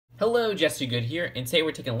Hello, Jesse Good here, and today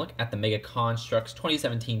we're taking a look at the Mega Construx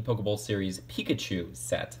 2017 Pokeball Series Pikachu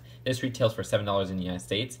set. This retails for $7 in the United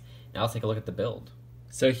States. Now let's take a look at the build.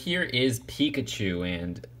 So here is Pikachu,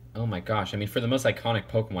 and oh my gosh, I mean, for the most iconic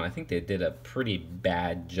Pokemon, I think they did a pretty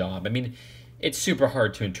bad job. I mean, it's super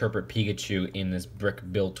hard to interpret Pikachu in this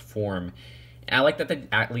brick-built form. And I like that they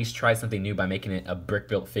at least tried something new by making it a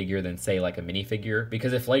brick-built figure than, say, like a minifigure.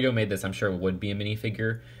 Because if Lego made this, I'm sure it would be a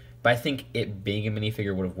minifigure. But I think it being a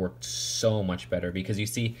minifigure would have worked so much better. Because you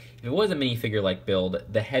see, if it was a minifigure-like build,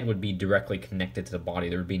 the head would be directly connected to the body.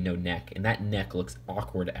 There would be no neck. And that neck looks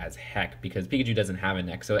awkward as heck. Because Pikachu doesn't have a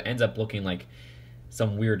neck. So it ends up looking like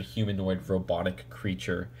some weird humanoid robotic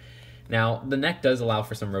creature. Now, the neck does allow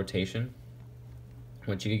for some rotation,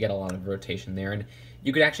 which you could get a lot of rotation there, and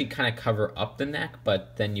you could actually kind of cover up the neck,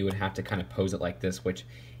 but then you would have to kind of pose it like this, which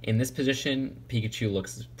in this position Pikachu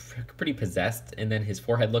looks pretty possessed, and then his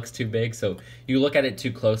forehead looks too big, so you look at it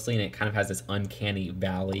too closely and it kind of has this uncanny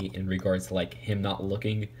valley in regards to like him not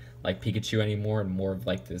looking like Pikachu anymore and more of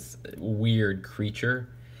like this weird creature.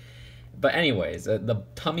 But anyways, the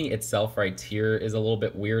tummy itself right here is a little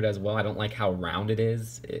bit weird as well. I don't like how round it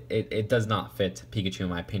is. It does not fit Pikachu in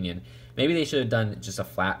my opinion. Maybe they should have done just a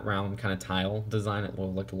flat, round kind of tile design. It would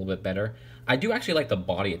have looked a little bit better. I do actually like the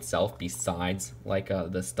body itself besides like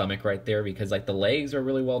the stomach right there, because like the legs are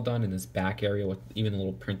really well done, and this back area with even a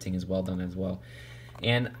little printing is well done as well.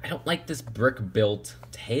 And I don't like this brick-built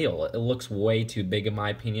tail. It looks way too big in my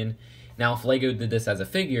opinion. Now, if Lego did this as a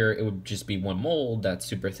figure, it would just be one mold that's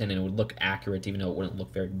super thin, and it would look accurate, even though it wouldn't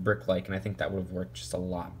look very brick-like, and I think that would have worked just a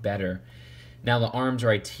lot better. Now, the arms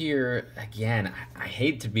right here, again, I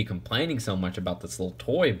hate to be complaining so much about this little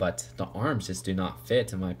toy, but the arms just do not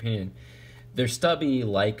fit, in my opinion. They're stubby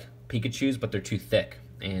like Pikachu's, but they're too thick,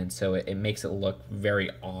 and so it makes it look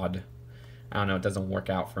very odd. I don't know, it doesn't work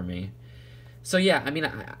out for me. So yeah, I mean,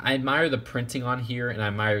 I admire the printing on here, and I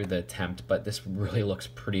admire the attempt, but this really looks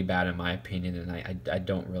pretty bad in my opinion, and I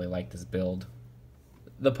don't really like this build.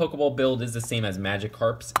 The Pokeball build is the same as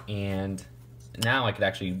Magikarp's, and now I could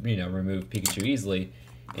actually, remove Pikachu easily,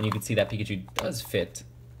 and you can see that Pikachu does fit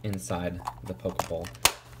inside the Pokeball.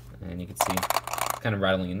 And you can see kind of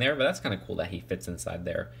rattling in there, but that's kind of cool that he fits inside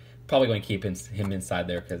there. Probably going to keep him inside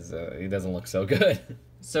there because he doesn't look so good.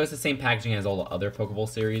 So it's the same packaging as all the other Pokeball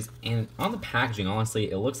series, and on the packaging,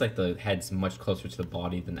 honestly, it looks like the head's much closer to the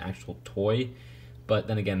body than the actual toy, but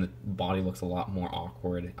then again, the body looks a lot more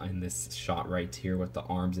awkward in this shot right here with the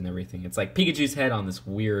arms and everything. It's like Pikachu's head on this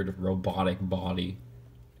weird robotic body.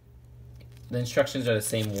 The instructions are the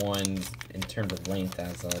same ones in terms of length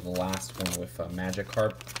as the last one with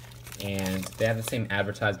Magikarp, and they have the same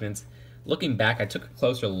advertisements. Looking back, I took a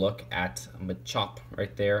closer look at Machop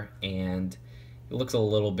right there, and it looks a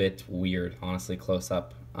little bit weird, honestly, close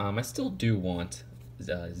up. I still do want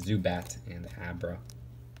Zubat and Abra.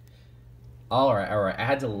 Alright, I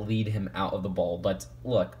had to lead him out of the ball, but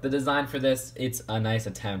look, the design for this, it's a nice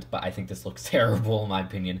attempt, but I think this looks terrible in my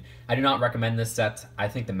opinion. I do not recommend this set. I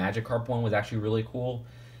think the Magikarp one was actually really cool,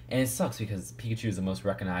 and it sucks because Pikachu is the most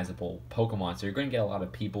recognizable Pokemon, so you're going to get a lot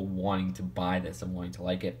of people wanting to buy this and wanting to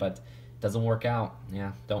like it, but it doesn't work out.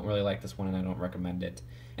 Yeah, don't really like this one, and I don't recommend it.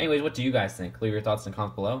 Anyways, what do you guys think? Leave your thoughts in the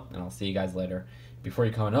comments below, and I'll see you guys later. Before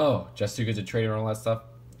you comment, oh, just too good to trade and all that stuff.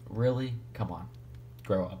 Really? Come on.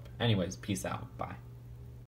 Grow up. Anyways, peace out. Bye.